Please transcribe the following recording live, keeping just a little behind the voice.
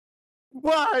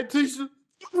Why, Tisha?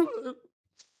 The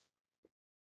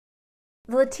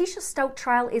Letecia Stauch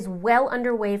trial is well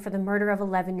underway for the murder of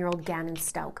 11-year-old Gannon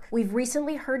Stauch. We've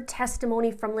recently heard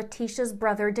testimony from Letecia's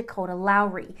brother, Dakota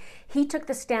Lowry. He took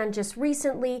the stand just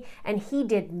recently, and he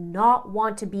did not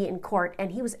want to be in court,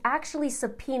 and he was actually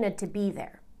subpoenaed to be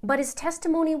there. But his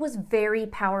testimony was very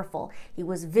powerful. He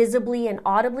was visibly and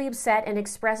audibly upset and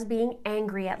expressed being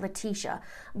angry at Letecia.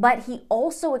 But he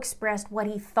also expressed what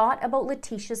he thought about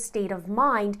Letecia's state of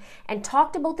mind and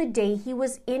talked about the day he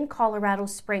was in Colorado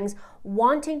Springs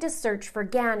wanting to search for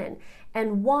Gannon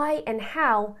and why and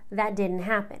how that didn't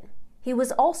happen. He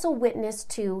was also witness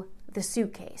to the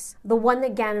suitcase, the one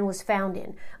that Gannon was found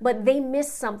in, but they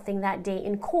missed something that day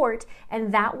in court,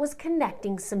 and that was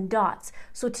connecting some dots.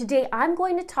 So today I'm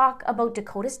going to talk about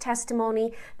Dakota's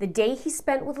testimony, the day he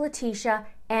spent with Letecia,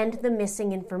 and the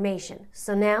missing information.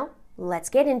 So now, let's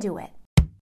get into it.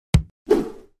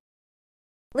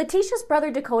 Letecia's brother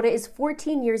Dakota is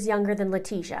 14 years younger than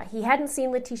Letecia. He hadn't seen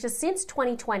Letecia since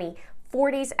 2020,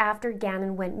 4 days after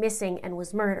Gannon went missing and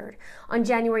was murdered. On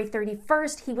January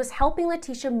 31st, he was helping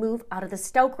Letecia move out of the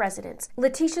Stauch residence.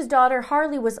 Letecia's daughter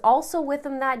Harley was also with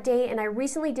him that day, and I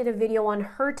recently did a video on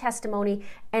her testimony,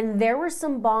 and there were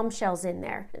some bombshells in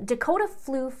there. Dakota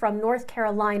flew from North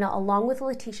Carolina along with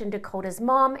Letecia and Dakota's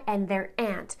mom and their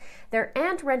aunt. Their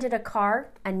aunt rented a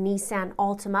car, a Nissan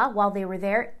Altima, while they were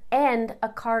there, and a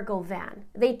cargo van.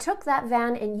 They took that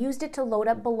van and used it to load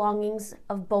up belongings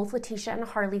of both Letecia and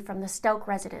Harley from the Stauch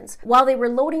residence. While they were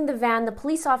loading the van, the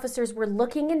police officers were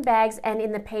looking in bags and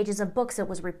in the pages of books, it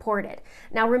was reported.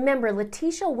 Now remember,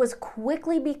 Letecia was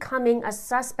quickly becoming a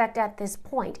suspect at this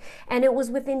point, and it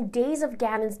was within days of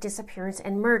Gannon's disappearance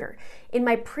and murder. In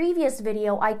my previous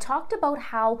video, I talked about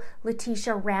how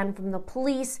Letecia ran from the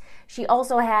police. She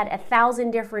also had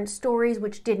 1,000 different stories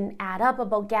which didn't add up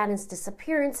about Gannon's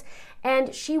disappearance,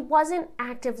 and she wasn't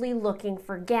actively looking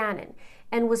for Gannon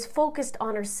and was focused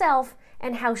on herself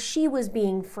and how she was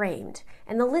being framed.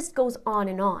 And the list goes on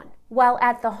and on. While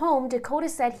at the home, Dakota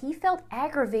said he felt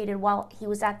aggravated while he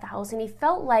was at the house, and he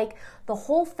felt like the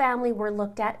whole family were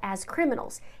looked at as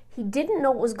criminals. He didn't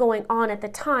know what was going on at the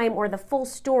time or the full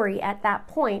story at that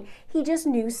point. He just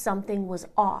knew something was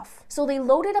off. So they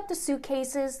loaded up the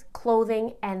suitcases,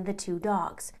 clothing, and the 2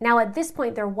 dogs. Now at this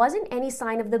point, there wasn't any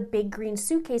sign of the big green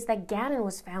suitcase that Gannon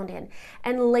was found in.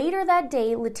 And later that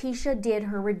day, Letecia did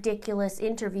her ridiculous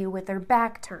interview with her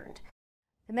back turned.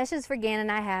 The message for Gannon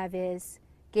I have is,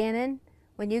 Gannon,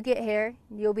 when you get here,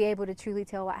 you'll be able to truly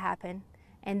tell what happened.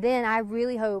 And then I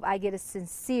really hope I get a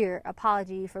sincere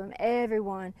apology from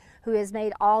everyone who has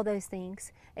made all those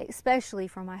things, especially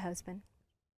from my husband.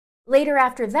 Later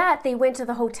after that, they went to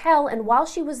the hotel, and while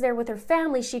she was there with her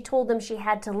family, she told them she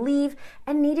had to leave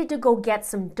and needed to go get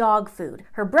some dog food.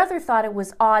 Her brother thought it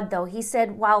was odd, though. He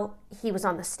said while he was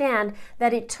on the stand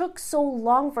that it took so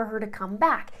long for her to come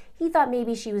back. He thought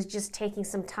maybe she was just taking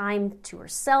some time to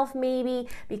herself, maybe,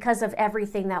 because of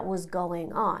everything that was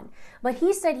going on. But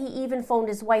he said he even phoned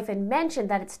his wife and mentioned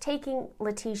that it's taking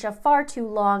Letecia far too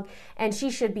long and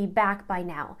she should be back by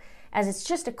now, as it's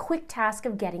just a quick task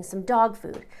of getting some dog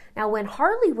food. Now, when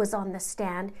Harley was on the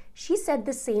stand, she said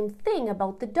the same thing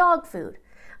about the dog food.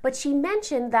 But she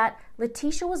mentioned that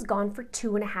Letecia was gone for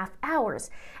 2.5 hours,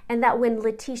 and that when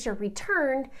Letecia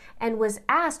returned and was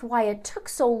asked why it took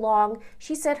so long,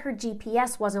 she said her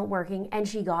GPS wasn't working and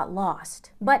she got lost.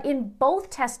 But in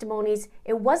both testimonies,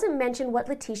 it wasn't mentioned what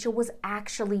Letecia was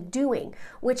actually doing,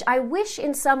 which I wish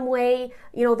in some way,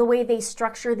 the way they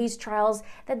structure these trials,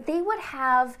 that they would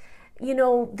have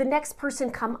the next person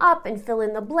come up and fill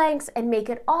in the blanks and make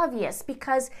it obvious,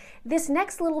 because this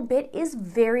next little bit is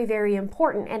very, very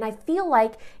important. And I feel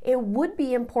like it would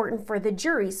be important for the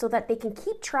jury so that they can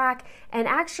keep track and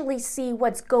actually see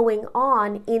what's going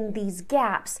on in these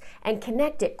gaps and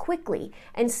connect it quickly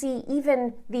and see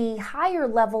even the higher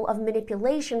level of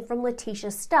manipulation from Letecia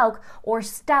Stauch, or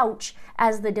Stauch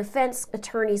as the defense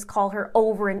attorneys call her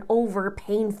over and over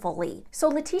painfully. So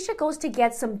Letecia goes to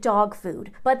get some dog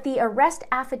food, but the arrest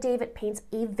affidavit paints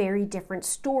a very different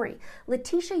story.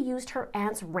 Letecia used her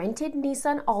aunt's rented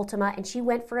Nissan Altima and she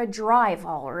went for a drive,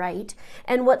 all right.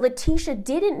 And what Letecia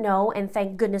didn't know, and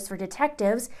thank goodness for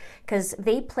detectives, because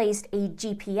they placed a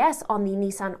GPS on the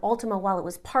Nissan Altima while it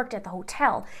was parked at the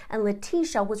hotel, and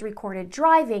Letecia was recorded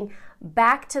driving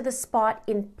back to the spot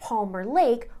in Palmer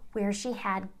Lake where she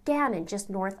had Gannon, just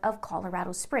north of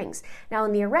Colorado Springs. Now,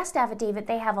 in the arrest affidavit,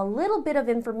 they have a little bit of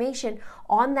information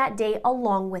on that day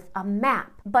along with a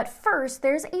map. But first,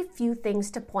 there's a few things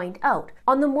to point out.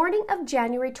 On the morning of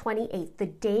January 28th, the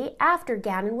day after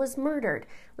Gannon was murdered,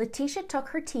 Letecia took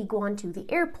her Tiguan to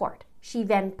the airport. She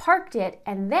then parked it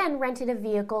and then rented a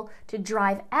vehicle to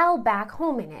drive Al back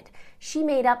home in it. She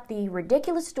made up the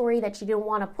ridiculous story that she didn't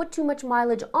want to put too much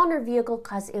mileage on her vehicle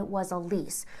because it was a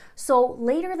lease. So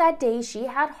later that day, she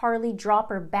had Harley drop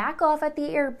her back off at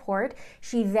the airport.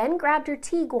 She then grabbed her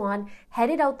Tiguan,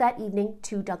 headed out that evening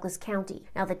to Douglas County.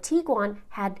 Now the Tiguan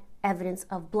had evidence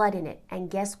of blood in it.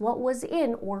 And guess what was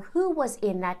in, or who was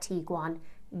in that Tiguan?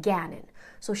 Gannon.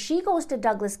 So she goes to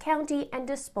Douglas County and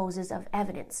disposes of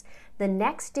evidence. The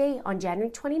next day, on January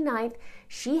 29th,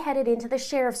 she headed into the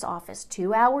sheriff's office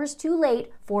 2 hours too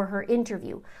late for her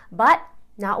interview, but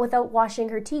not without washing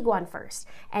her Tiguan first.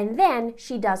 And then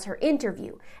she does her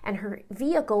interview, and her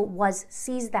vehicle was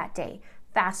seized that day.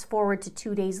 Fast forward to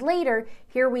 2 days later,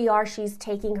 here we are, she's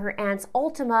taking her aunt's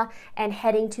Altima and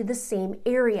heading to the same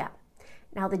area.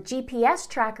 Now the GPS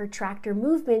tracker tracked her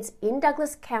movements in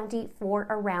Douglas County for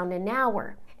around an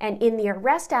hour. And in the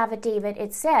arrest affidavit,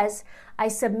 it says, I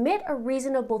submit a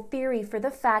reasonable theory for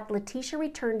the fact Letecia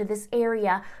returned to this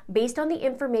area based on the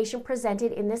information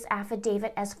presented in this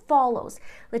affidavit as follows.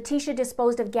 Letecia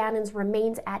disposed of Gannon's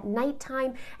remains at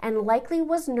nighttime and likely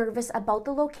was nervous about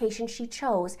the location she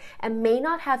chose and may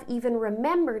not have even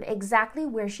remembered exactly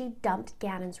where she dumped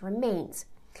Gannon's remains.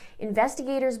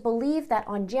 Investigators believe that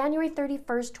on January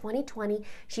 31st, 2020,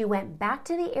 she went back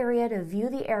to the area to view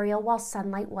the area while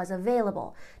sunlight was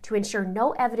available, to ensure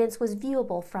no evidence was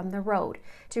viewable from the road,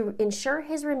 to ensure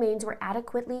his remains were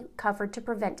adequately covered to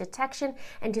prevent detection,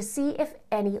 and to see if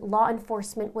any law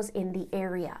enforcement was in the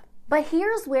area. But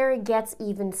here's where it gets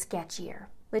even sketchier.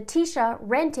 Letecia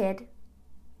rented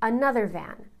another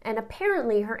van, and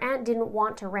apparently her aunt didn't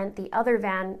want to rent the other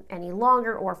van any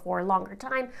longer or for a longer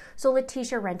time, so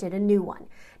Letecia rented a new one.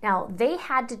 Now, they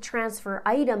had to transfer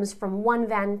items from one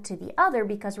van to the other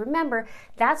because remember,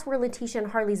 that's where Letecia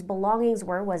and Harley's belongings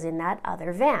was in that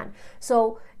other van.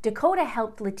 So Dakota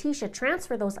helped Letecia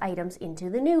transfer those items into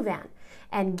the new van.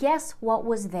 And guess what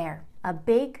was there? A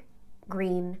big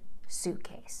green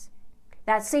suitcase.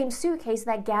 That same suitcase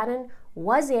that Gannon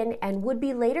was in and would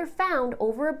be later found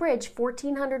over a bridge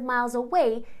 1,400 miles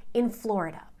away in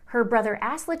Florida. Her brother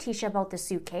asked Letecia about the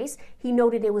suitcase. He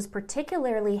noted it was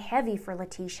particularly heavy for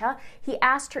Letecia. He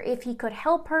asked her if he could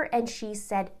help her and she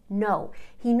said no.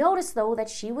 He noticed though that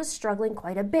she was struggling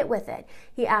quite a bit with it.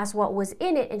 He asked what was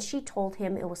in it and she told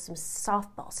him it was some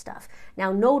softball stuff.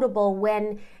 Now notable,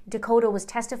 when Dakota was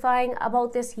testifying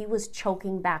about this, he was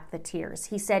choking back the tears.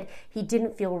 He said he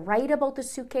didn't feel right about the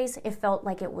suitcase. It felt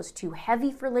like it was too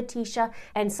heavy for Letecia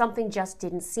and something just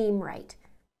didn't seem right.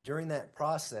 During that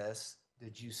process,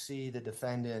 did you see the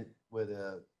defendant with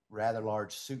a rather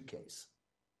large suitcase?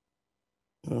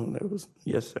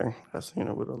 Yes, sir. I seen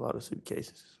her with a lot of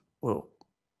suitcases. Well,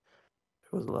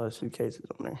 there was a lot of suitcases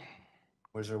on there.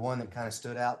 Was there one that kind of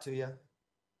stood out to you?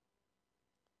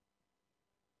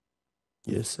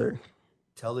 Yes, sir.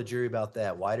 Tell the jury about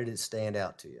that. Why did it stand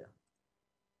out to you?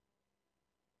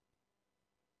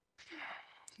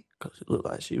 Because it looked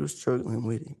like she was struggling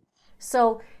with it.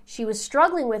 So she was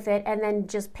struggling with it, and then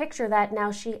just picture that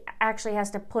now she actually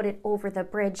has to put it over the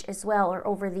bridge as well, or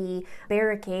over the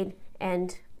barricade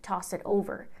and toss it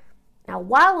over. Now,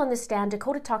 while on the stand,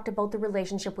 Dakota talked about the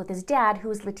relationship with his dad, who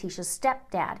is Letecia's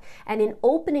stepdad. And in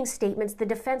opening statements, the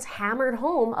defense hammered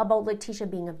home about Letecia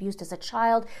being abused as a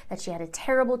child, that she had a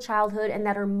terrible childhood, and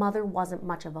that her mother wasn't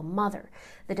much of a mother.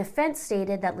 The defense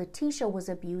stated that Letecia was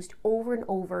abused over and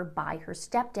over by her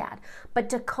stepdad. But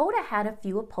Dakota had a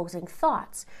few opposing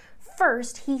thoughts.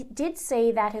 First, he did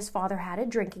say that his father had a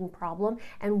drinking problem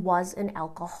and was an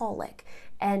alcoholic.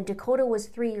 And Dakota was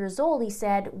 3 years old, he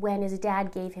said, when his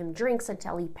dad gave him drinks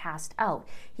until he passed out.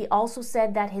 He also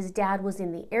said that his dad was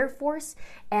in the Air Force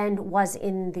and was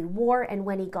in the war, and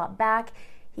when he got back,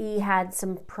 he had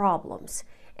some problems.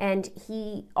 And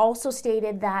he also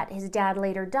stated that his dad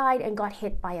later died and got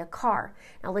hit by a car.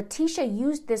 Now, Letecia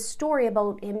used this story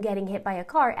about him getting hit by a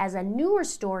car as a newer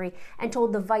story and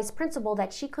told the vice principal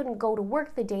that she couldn't go to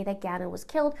work the day that Gannon was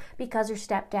killed because her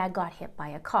stepdad got hit by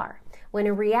a car. When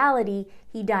in reality,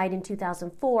 he died in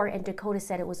 2004, and Dakota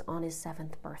said it was on his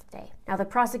 7th birthday. Now, the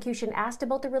prosecution asked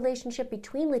about the relationship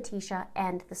between Letecia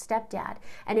and the stepdad.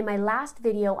 And in my last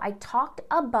video, I talked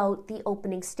about the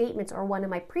opening statements, or one of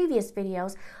my previous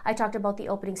videos, I talked about the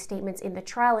opening statements in the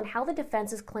trial and how the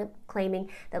defense is claiming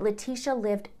that Letecia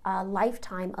lived a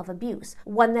lifetime of abuse.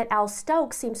 One that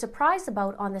Stauch seemed surprised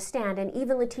about on the stand, and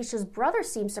even Letecia's brother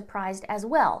seemed surprised as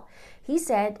well. He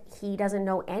said he doesn't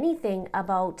know anything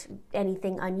about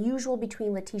anything unusual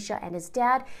between Letecia and his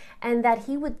dad, and that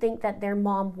he would think that their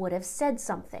mom would have said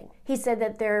something. He said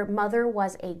that their mother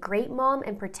was a great mom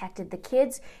and protected the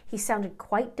kids. He sounded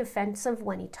quite defensive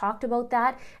when he talked about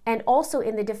that. And also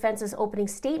in the defense's opening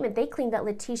statement, they claimed that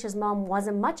Letecia's mom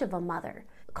wasn't much of a mother,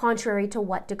 contrary to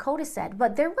what Dakota said.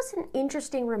 But there was an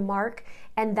interesting remark,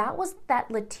 and that was that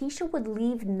Letecia would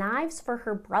leave knives for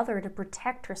her brother to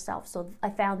protect herself. So I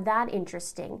found that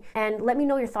interesting. And let me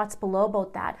know your thoughts below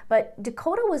about that. But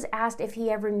Dakota was asked if he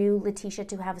ever knew Letecia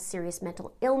to have a serious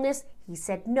mental illness. He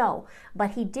said no,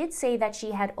 but he did say that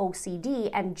she had OCD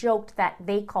and joked that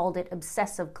they called it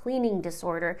obsessive cleaning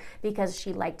disorder because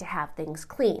she liked to have things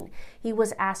clean. He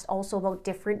was asked also about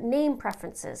different name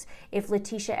preferences, if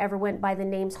Letecia ever went by the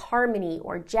names Harmony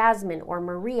or Jasmine or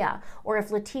Maria, or if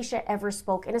Letecia ever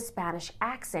spoke in a Spanish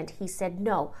accent. He said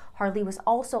no. Harley was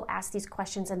also asked these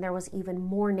questions, and there was even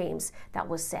more names that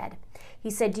was said.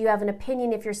 He said, do you have an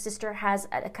opinion if your sister has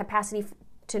a capacity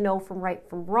to know from right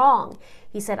from wrong?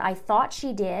 He said, I thought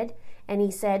she did. And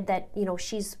he said that,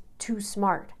 she's too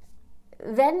smart.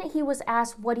 Then he was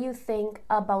asked, what do you think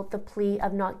about the plea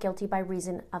of not guilty by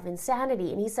reason of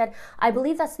insanity? And he said, I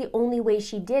believe that's the only way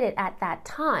she did it at that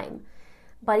time.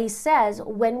 But he says,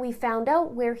 when we found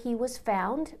out where he was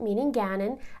found, meaning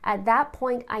Gannon, at that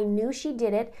point I knew she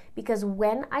did it, because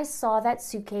when I saw that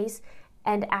suitcase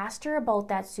and asked her about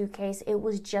that suitcase, it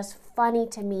was just funny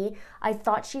to me. I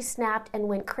thought she snapped and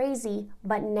went crazy,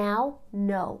 but now,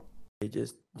 no. It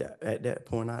just, at that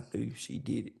point, I knew she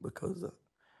did it because of...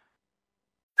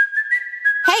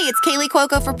 Hey, it's Kaylee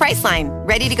Cuoco for Priceline.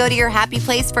 Ready to go to your happy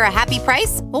place for a happy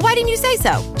price? Well, why didn't you say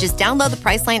so? Just download the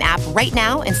Priceline app right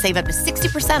now and save up to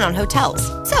 60% on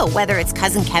hotels. So whether it's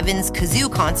Cousin Kevin's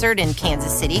Kazoo Concert in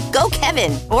Kansas City, go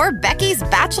Kevin, or Becky's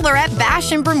Bachelorette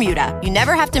Bash in Bermuda, you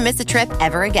never have to miss a trip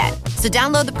ever again. So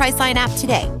download the Priceline app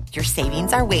today. Your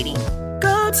savings are waiting.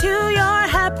 Go to your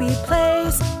happy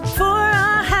place for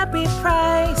a happy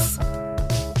price.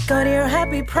 Go to your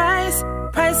happy price,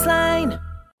 Priceline.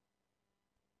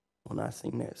 When I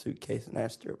seen that suitcase and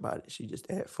asked her about it, she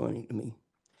just acted funny to me.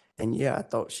 And yeah, I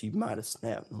thought she might have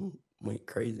snapped and went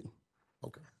crazy.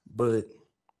 Okay. But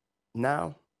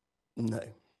now, no.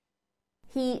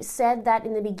 He said that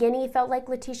in the beginning he felt like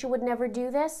Letecia would never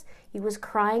do this. He was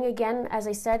crying again, as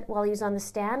I said, while he was on the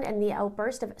stand, and the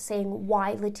outburst of saying,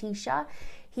 why Letecia?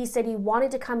 He said he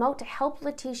wanted to come out to help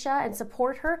Letecia and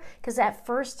support her, because at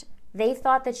first they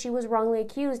thought that she was wrongly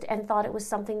accused and thought it was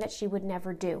something that she would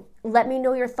never do. Let me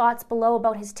know your thoughts below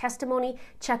about his testimony.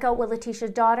 Check out what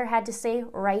Letecia's daughter had to say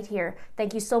right here.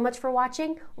 Thank you so much for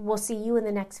watching. We'll see you in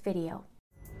the next video.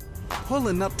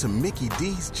 Pulling up to Mickey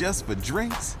D's just for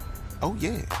drinks? Oh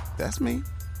yeah, that's me.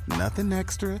 Nothing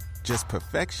extra, just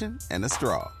perfection and a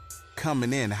straw.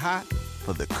 Coming in hot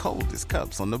for the coldest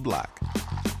cups on the block.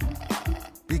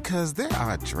 Because there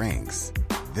are drinks.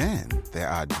 Then there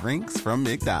are drinks from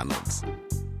McDonald's.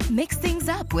 Mix things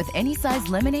up with any size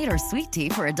lemonade or sweet tea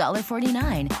for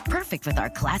 $1.49. Perfect with our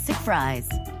classic fries.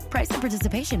 Price and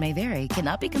participation may vary.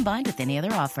 Cannot be combined with any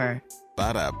other offer.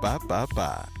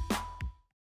 Ba-da-ba-ba-ba.